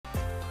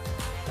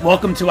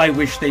Welcome to I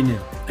Wish They Knew,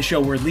 a show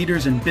where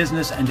leaders in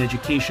business and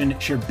education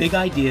share big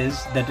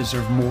ideas that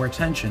deserve more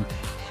attention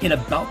in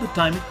about the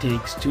time it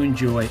takes to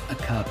enjoy a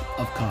cup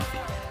of coffee.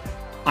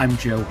 I'm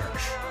Joe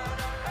Hirsch.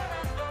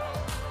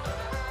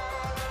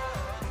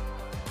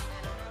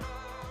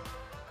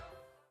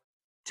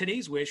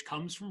 Today's wish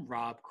comes from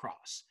Rob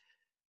Cross.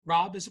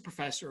 Rob is a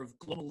professor of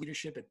global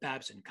leadership at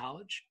Babson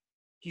College.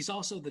 He's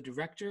also the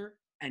director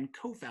and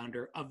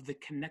co-founder of the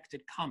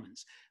Connected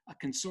Commons, a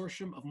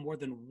consortium of more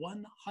than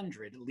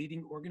 100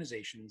 leading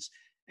organizations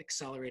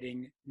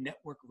accelerating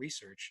network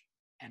research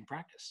and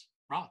practice.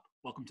 Rob,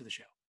 welcome to the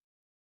show.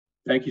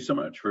 Thank you so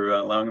much for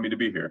allowing me to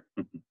be here.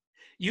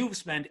 You've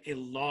spent a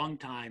long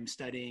time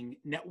studying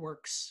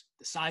networks,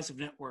 the size of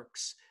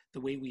networks, the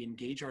way we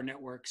engage our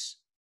networks.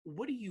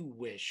 What do you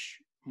wish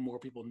more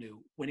people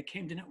knew when it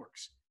came to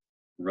networks?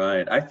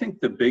 Right. I think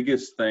the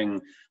biggest thing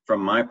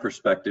from my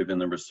perspective in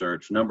the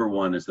research, number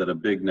one, is that a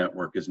big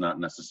network is not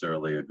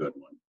necessarily a good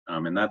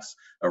one. And that's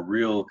a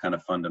real kind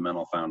of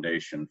fundamental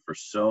foundation for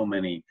so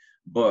many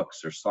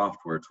books or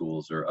software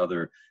tools or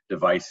other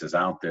devices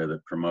out there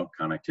that promote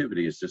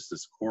connectivity, is just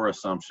this core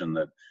assumption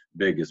that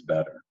big is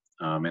better.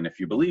 And if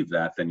you believe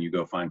that, then you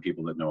go find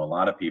people that know a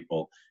lot of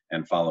people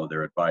and follow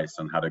their advice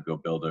on how to go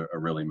build a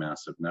really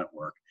massive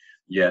network.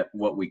 Yet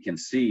what we can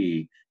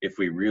see, if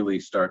we really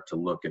start to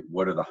look at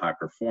what are the high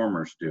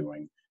performers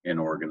doing in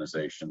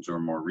organizations, or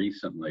more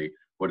recently,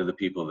 what are the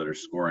people that are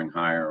scoring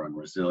higher on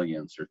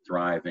resilience or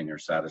thriving or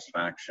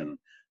satisfaction,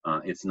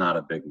 it's not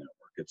a big network.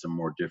 It's a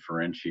more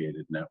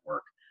differentiated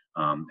network,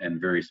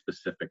 and very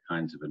specific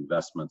kinds of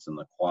investments in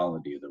the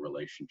quality of the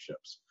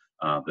relationships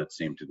that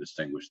seem to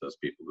distinguish those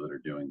people that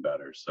are doing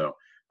better. So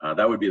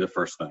that would be the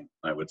first thing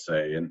I would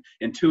say. And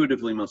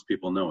intuitively, most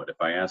people know it. If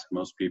I ask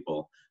most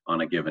people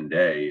on a given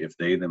day if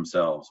they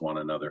themselves want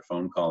another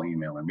phone call,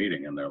 email, or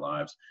meeting in their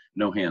lives,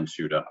 no hands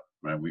shoot up.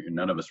 Right?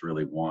 None of us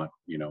really want,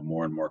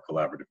 more and more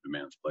collaborative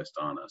demands placed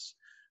on us.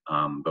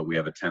 But we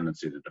have a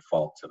tendency to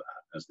default to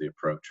that as the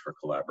approach for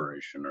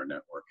collaboration or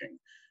networking.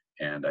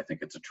 And I think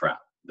it's a trap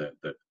that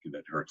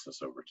hurts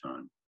us over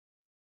time.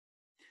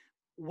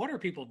 What are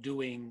people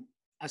doing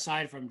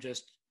aside from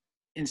just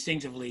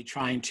instinctively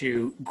trying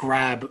to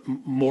grab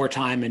more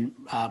time and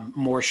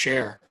more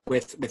share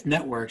with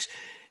networks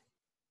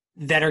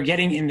that are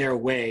getting in their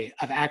way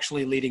of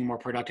actually leading more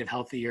productive,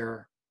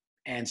 healthier,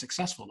 and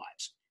successful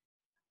lives?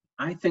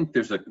 I think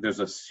there's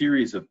a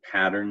series of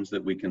patterns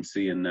that we can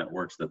see in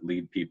networks that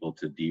lead people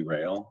to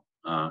derail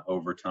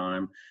over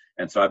time.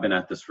 And so I've been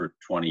at this for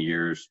 20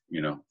 years,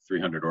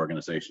 300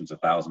 organizations,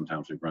 1,000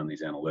 times we've run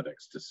these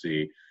analytics to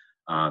see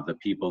the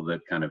people that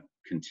kind of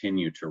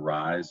continue to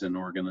rise in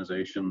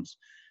organizations.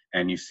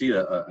 And you see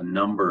a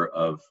number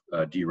of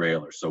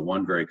derailers. So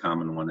one very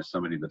common one is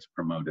somebody that's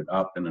promoted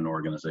up in an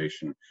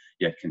organization,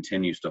 yet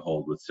continues to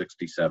hold with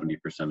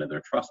 60-70% of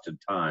their trusted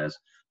ties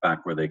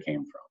back where they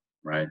came from,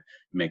 right?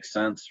 Makes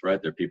sense,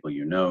 right? They're people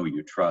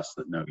you trust,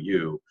 that know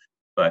you.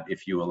 But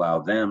if you allow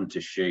them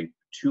to shape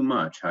too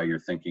much how you're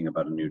thinking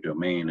about a new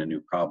domain, a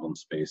new problem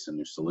space, a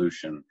new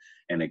solution,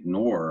 and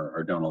ignore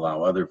or don't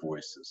allow other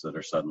voices that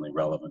are suddenly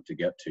relevant to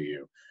get to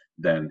you,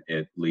 then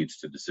it leads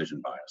to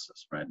decision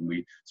biases, right? And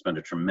we spend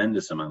a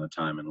tremendous amount of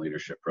time in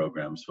leadership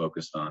programs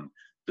focused on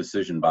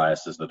decision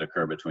biases that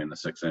occur between the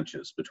 6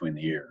 inches between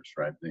the ears,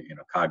 right?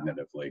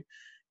 Cognitively.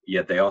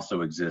 Yet they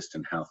also exist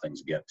in how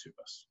things get to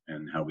us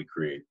and how we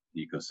create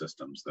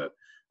ecosystems that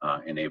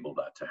enable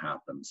that to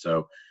happen.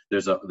 So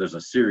there's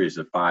a series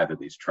of 5 of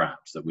these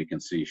traps that we can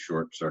see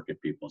short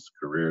circuit people's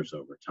careers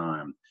over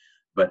time.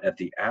 But at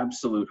the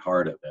absolute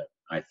heart of it,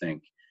 I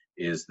think,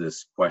 is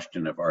this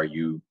question of, are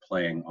you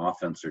playing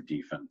offense or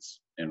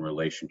defense in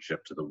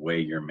relationship to the way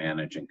you're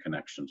managing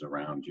connections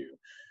around you?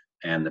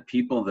 And the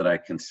people that I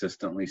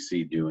consistently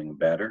see doing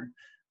better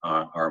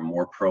are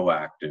more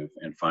proactive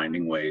in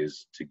finding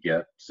ways to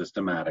get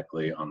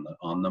systematically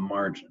on the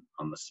margin,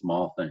 on the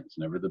small things,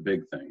 never the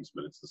big things,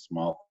 but it's the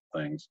small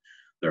things.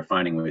 They're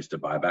finding ways to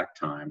buy back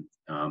time,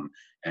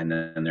 and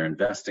then they're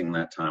investing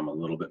that time a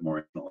little bit more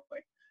intently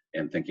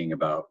and thinking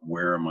about,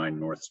 where are my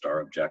North Star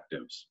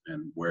objectives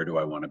and where do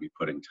I want to be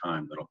putting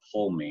time that'll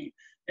pull me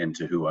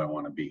into who I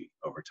want to be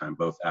over time,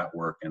 both at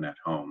work and at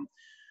home.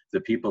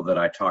 The people that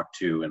I talk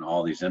to in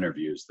all these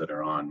interviews that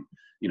are on,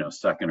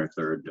 second or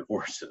third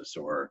divorces,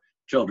 or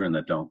children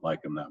that don't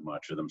like them that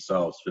much, or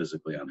themselves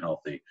physically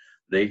unhealthy,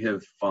 they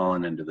have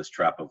fallen into this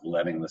trap of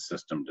letting the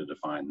system to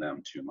define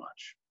them too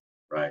much,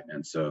 right?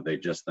 And so they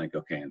just think,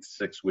 okay, in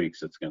 6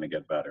 weeks, it's going to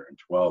get better. In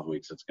 12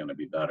 weeks, it's going to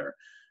be better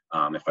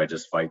if I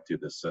just fight through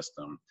this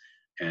system.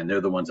 And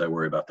they're the ones I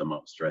worry about the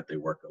most, right? They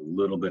work a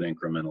little bit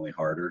incrementally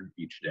harder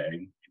each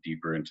day,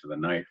 deeper into the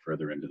night,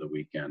 further into the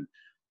weekend.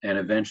 And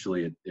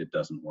eventually it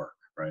doesn't work,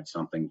 right?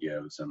 Something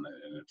gives and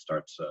it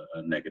starts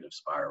a negative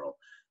spiral.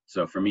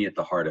 So for me, at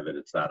the heart of it,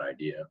 it's that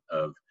idea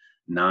of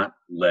not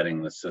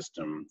letting the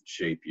system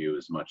shape you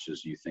as much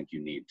as you think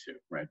you need to,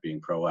 right?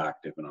 Being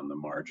proactive and on the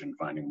margin,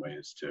 finding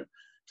ways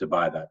to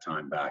buy that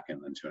time back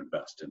and then to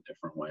invest in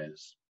different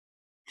ways.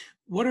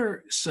 What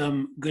are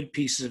some good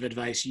pieces of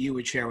advice you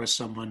would share with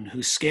someone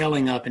who's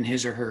scaling up in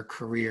his or her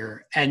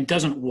career and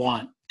doesn't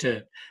want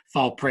to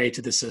fall prey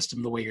to the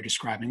system the way you're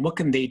describing? What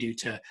can they do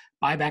to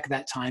buy back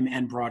that time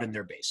and broaden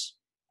their base?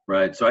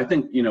 Right. So I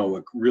think,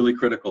 a really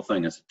critical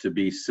thing is to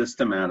be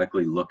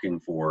systematically looking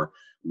for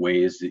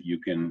ways that you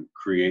can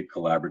create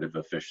collaborative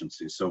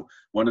efficiency. So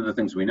one of the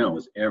things we know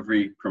is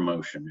every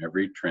promotion,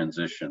 every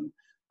transition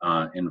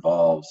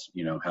involves,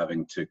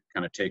 having to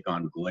kind of take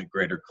on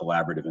greater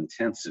collaborative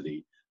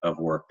intensity of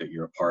work that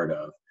you're a part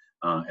of,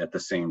 at the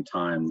same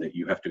time that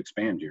you have to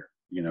expand your,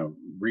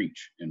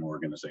 reach in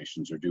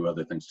organizations or do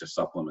other things to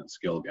supplement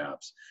skill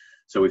gaps.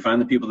 So we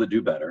find the people that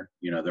do better,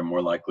 they're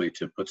more likely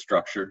to put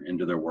structure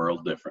into their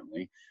world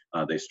differently.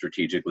 They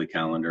strategically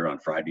calendar on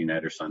Friday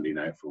night or Sunday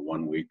night for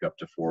 1 week up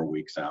to 4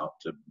 weeks out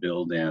to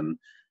build in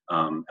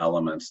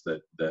elements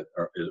that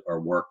are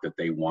work that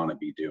they want to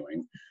be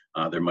doing.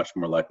 They're much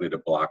more likely to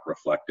block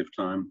reflective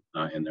time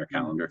in their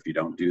calendar. If you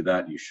don't do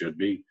that, you should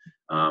be,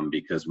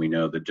 because we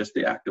know that just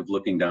the act of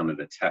looking down at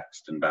a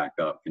text and back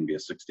up can be a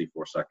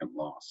 64-second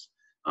loss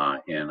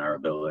in our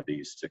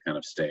abilities to kind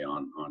of stay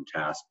on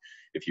task.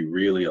 If you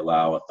really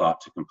allow a thought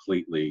to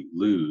completely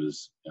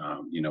lose,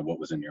 what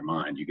was in your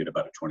mind, you get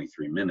about a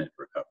 23-minute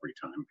recovery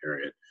time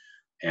period.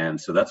 And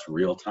so that's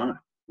real time,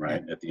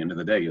 right? Yeah. At the end of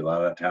the day, you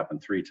allow that to happen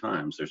 3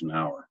 times, there's an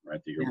hour, right,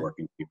 that you're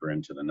working deeper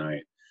into the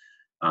night.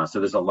 So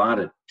there's a lot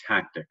of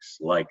tactics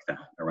like that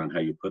around how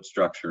you put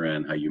structure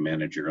in, how you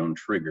manage your own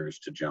triggers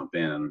to jump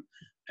in,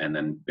 and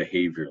then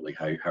behaviorally,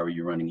 how are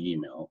you running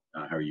email?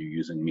 How are you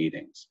using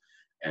meetings?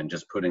 And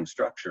just putting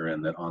structure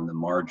in that on the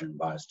margin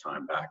buys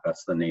time back.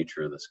 That's the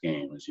nature of this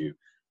game.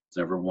 It's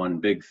never one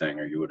big thing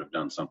or you would have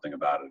done something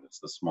about it. It's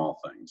the small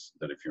things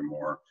that if you're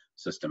more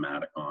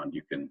systematic on,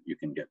 you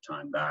can get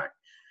time back.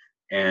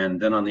 And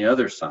then on the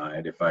other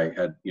side, if I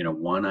had,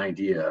 one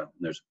idea,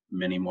 there's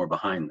many more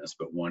behind this,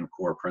 but one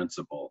core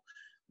principle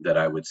that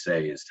I would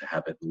say is to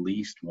have at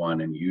least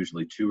one and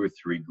usually 2 or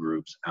 3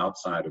 groups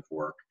outside of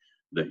work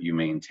that you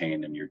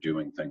maintain and you're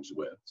doing things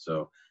with.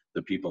 So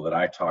the people that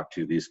I talk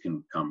to, these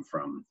can come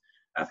from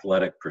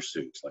athletic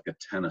pursuits, like a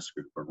tennis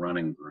group, a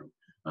running group.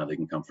 They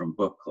can come from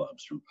book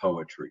clubs, from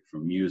poetry,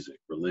 from music,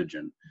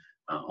 religion,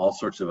 all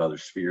sorts of other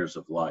spheres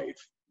of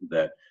life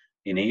that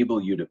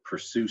enable you to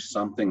pursue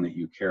something that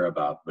you care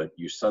about, but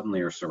you suddenly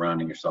are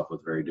surrounding yourself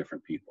with very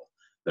different people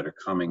that are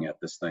coming at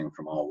this thing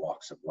from all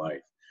walks of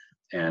life.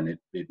 And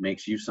it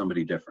makes you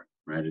somebody different,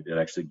 right? It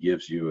actually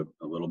gives you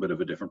a little bit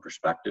of a different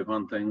perspective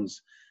on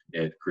things.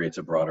 It creates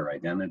a broader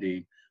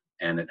identity.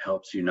 And it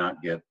helps you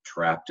not get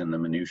trapped in the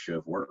minutia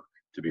of work,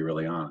 to be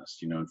really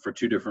honest, for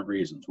 2 different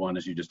reasons. One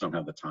is you just don't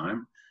have the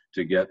time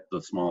to get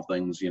the small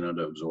things,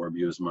 to absorb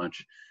you as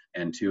much.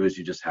 And 2 is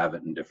you just have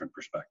it in different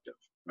perspective,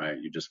 right?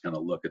 You just kind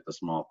of look at the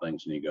small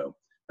things and you go,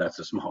 that's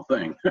a small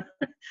thing.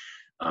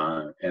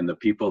 And the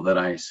people that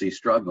I see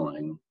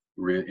struggling,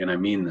 and I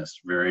mean this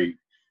very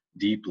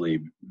deeply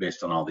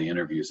based on all the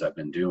interviews I've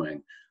been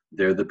doing,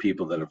 they're the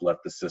people that have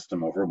let the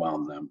system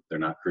overwhelm them. They're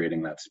not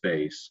creating that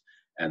space.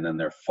 And then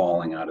they're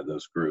falling out of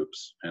those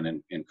groups.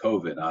 And in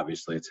COVID,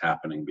 obviously it's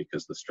happening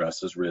because the stress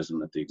has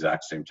risen at the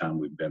exact same time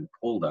we've been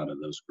pulled out of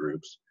those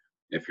groups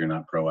if you're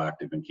not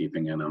proactive in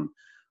keeping in them.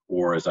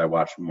 Or as I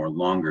watch more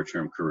longer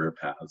term career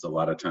paths, a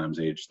lot of times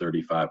age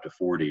 35 to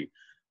 40,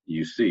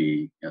 you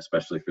see,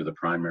 especially for the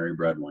primary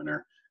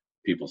breadwinner,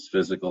 people's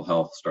physical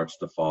health starts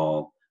to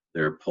fall.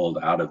 They're pulled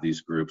out of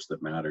these groups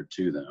that mattered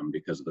to them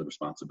because of the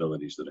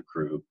responsibilities that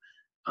accrue.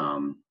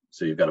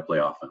 So you've got to play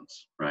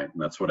offense, right?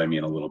 And that's what I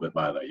mean a little bit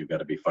by that. You've got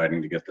to be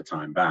fighting to get the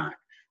time back.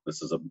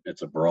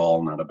 It's a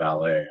brawl, not a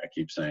ballet. I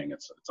keep saying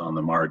it's on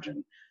the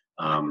margin.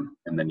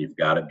 And then you've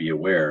got to be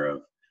aware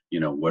of,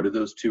 what are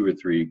those 2 or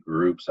 3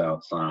 groups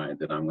outside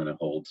that I'm going to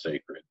hold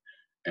sacred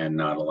and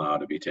not allow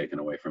to be taken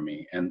away from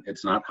me. And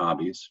it's not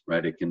hobbies,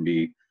 right? It can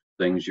be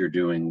things you're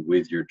doing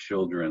with your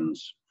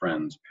children's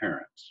friends'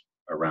 parents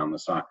around the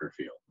soccer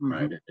field,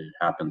 right? It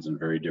happens in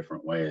very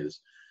different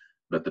ways.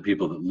 But the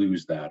people that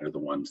lose that are the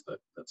ones that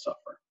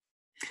suffer.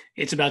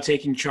 It's about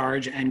taking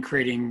charge and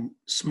creating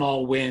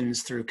small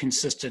wins through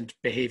consistent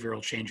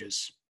behavioral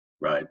changes.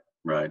 Right.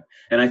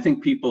 And I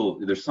think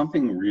there's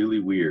something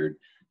really weird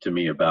to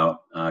me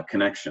about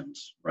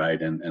connections,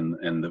 right? And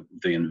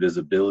the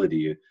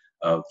invisibility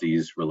of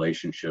these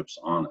relationships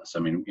on us. I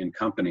mean, in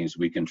companies,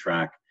 we can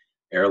track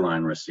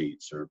airline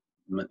receipts or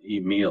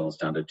meals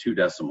down to 2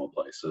 decimal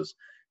places.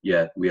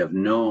 Yet we have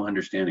no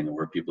understanding of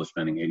where people are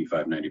spending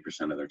 85,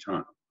 90% of their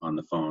time on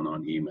the phone,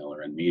 on email,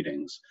 or in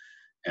meetings.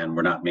 And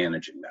we're not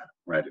managing that,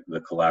 right?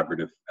 The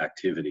collaborative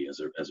activity as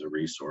a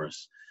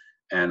resource.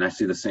 And I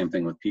see the same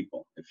thing with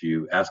people. If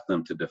you ask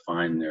them to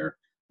define their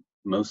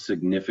most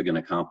significant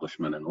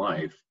accomplishment in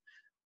life,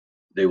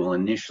 they will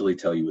initially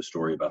tell you a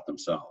story about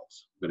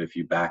themselves. But if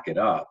you back it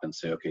up and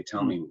say, okay,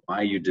 tell me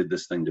why you did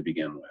this thing to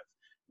begin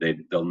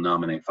with, they'll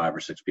nominate 5 or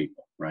 6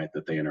 people, right,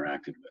 that they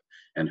interacted with.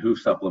 And who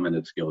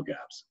supplemented skill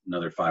gaps?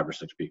 Another 5 or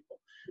 6 people.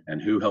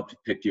 And who helped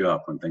pick you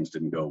up when things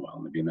didn't go well?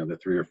 Maybe another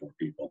 3 or 4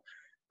 people.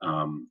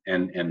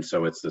 And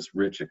so it's this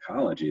rich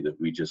ecology that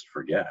we just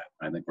forget.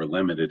 I think we're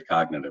limited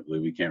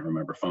cognitively. We can't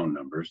remember phone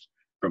numbers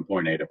from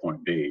point A to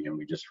point B, and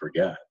we just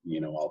forget,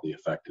 all the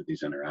effect of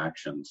these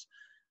interactions.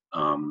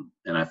 And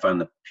I find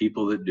the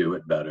people that do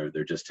it better,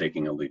 they're just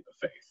taking a leap of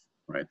faith,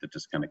 right? They're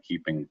just kind of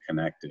keeping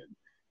connected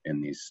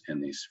in these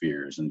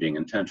spheres and being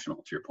intentional,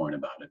 to your point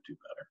about it, do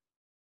better.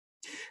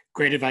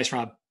 Great advice,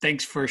 Rob.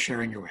 Thanks for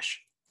sharing your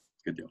wish.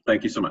 Good deal.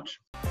 Thank you so much.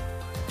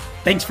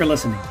 Thanks for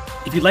listening.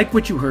 If you like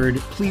what you heard,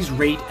 please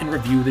rate and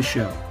review the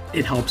show.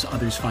 It helps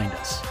others find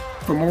us.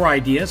 For more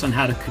ideas on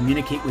how to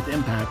communicate with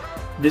impact,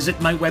 visit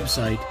my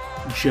website,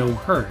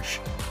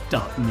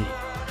 joehirsch.me.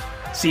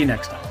 See you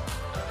next time.